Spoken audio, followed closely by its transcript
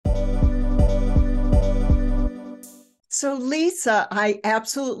So, Lisa, I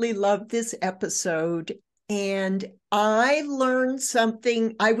absolutely love this episode. And I learned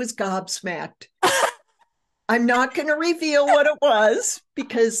something. I was gobsmacked. I'm not going to reveal what it was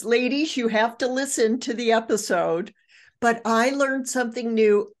because, ladies, you have to listen to the episode. But I learned something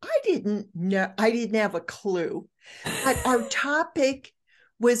new. I didn't know, I didn't have a clue. But our topic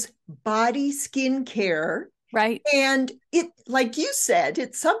was body skincare. Right. And it, like you said,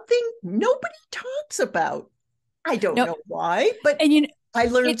 it's something nobody talks about. I don't No, know why, but and I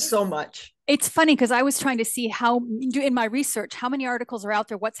learned it's so much. it's funny because I was trying to see how in my research how many articles are out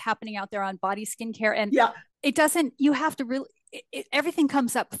there, what's happening out there on body skincare, and Yeah. it doesn't. You have to really everything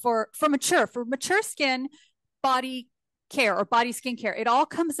comes up for mature skin, body care or body skincare. It all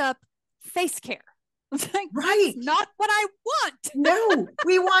comes up face care. It's like that's Right. not what I want. No,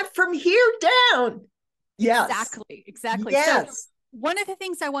 we want from here down. Yes. Exactly. So Yes. one of the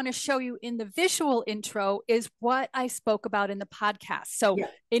things I want to show you in the visual intro is what I spoke about in the podcast. So Yeah.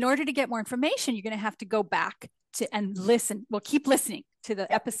 in order to get more information, you're going to have to go back to and listen. Well, keep listening to the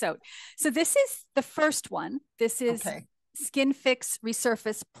episode. So this is the first one. This is Okay. Skin Fix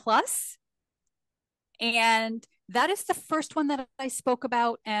Resurface Plus. And that is the first one that I spoke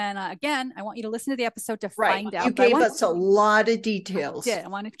about. And again, I want you to listen to the episode to Right. find You out. gave us a lot of details. I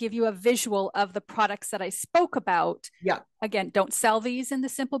wanted to give you a visual of the products that I spoke about. Yeah. Again, don't sell these in the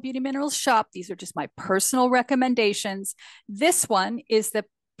Simple Beauty Minerals shop. These are just my personal recommendations. This one is the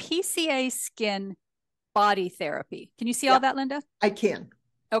PCA Skin Body Therapy. Can you see Yeah. all that, Linda? I can.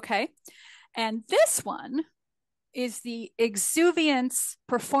 Okay. And this one is the Exuviance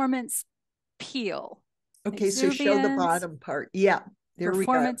Performance Peel. Okay, so show the bottom part. Yeah, there we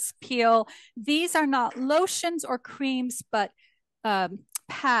go. Performance Peel. These are not lotions or creams, but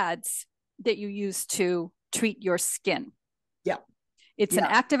pads that you use to treat your skin. Yeah. It's an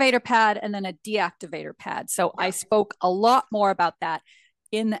activator pad and then a deactivator pad. So I spoke a lot more about that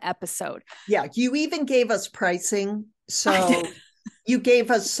in the episode. Yeah, you even gave us pricing. So you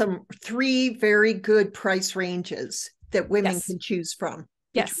gave us three very good price ranges that women can choose from,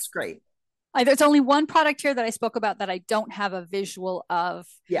 which was great. There's only one product here that I spoke about that I don't have a visual of.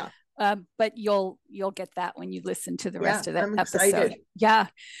 Yeah. But you'll get that when you listen to the rest of the I'm episode. Excited. Yeah.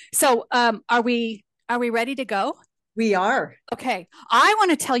 So are we ready to go? We are. Okay. I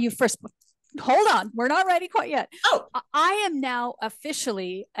want to tell you first. Hold on. We're not ready quite yet. Oh. I am now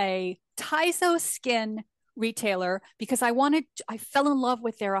officially a Tizo Skin retailer because I fell in love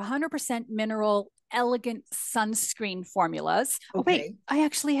with their 100% mineral elegant sunscreen formulas. Okay. Oh, wait, I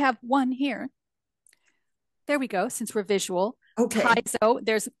actually have one here. There we go, since we're visual. Okay. Tizo,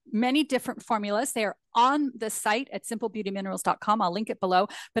 there's many different formulas. They are on the site at simplebeautyminerals.com. I'll link it below.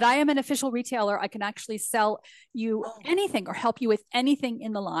 But I am an official retailer. I can actually sell you anything or help you with anything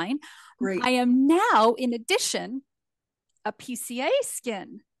in the line. Great. I am now, in addition, a PCA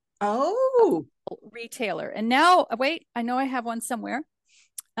skin retailer. And now, wait, I know I have one somewhere.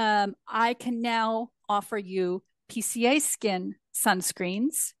 I can now offer you PCA skin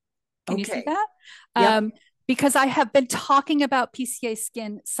sunscreens. Can you see that? Yep. Because I have been talking about PCA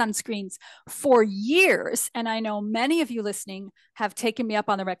skin sunscreens for years. And I know many of you listening have taken me up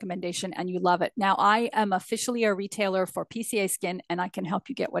on the recommendation and you love it. Now I am officially a retailer for PCA skin and I can help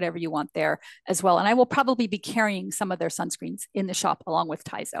you get whatever you want there as well. And I will probably be carrying some of their sunscreens in the shop along with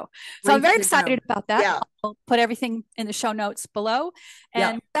Tizo. So I'm very excited about that. Yeah. I'll put everything in the show notes below.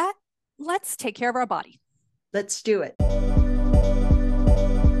 And let's take care of our body. Let's do it.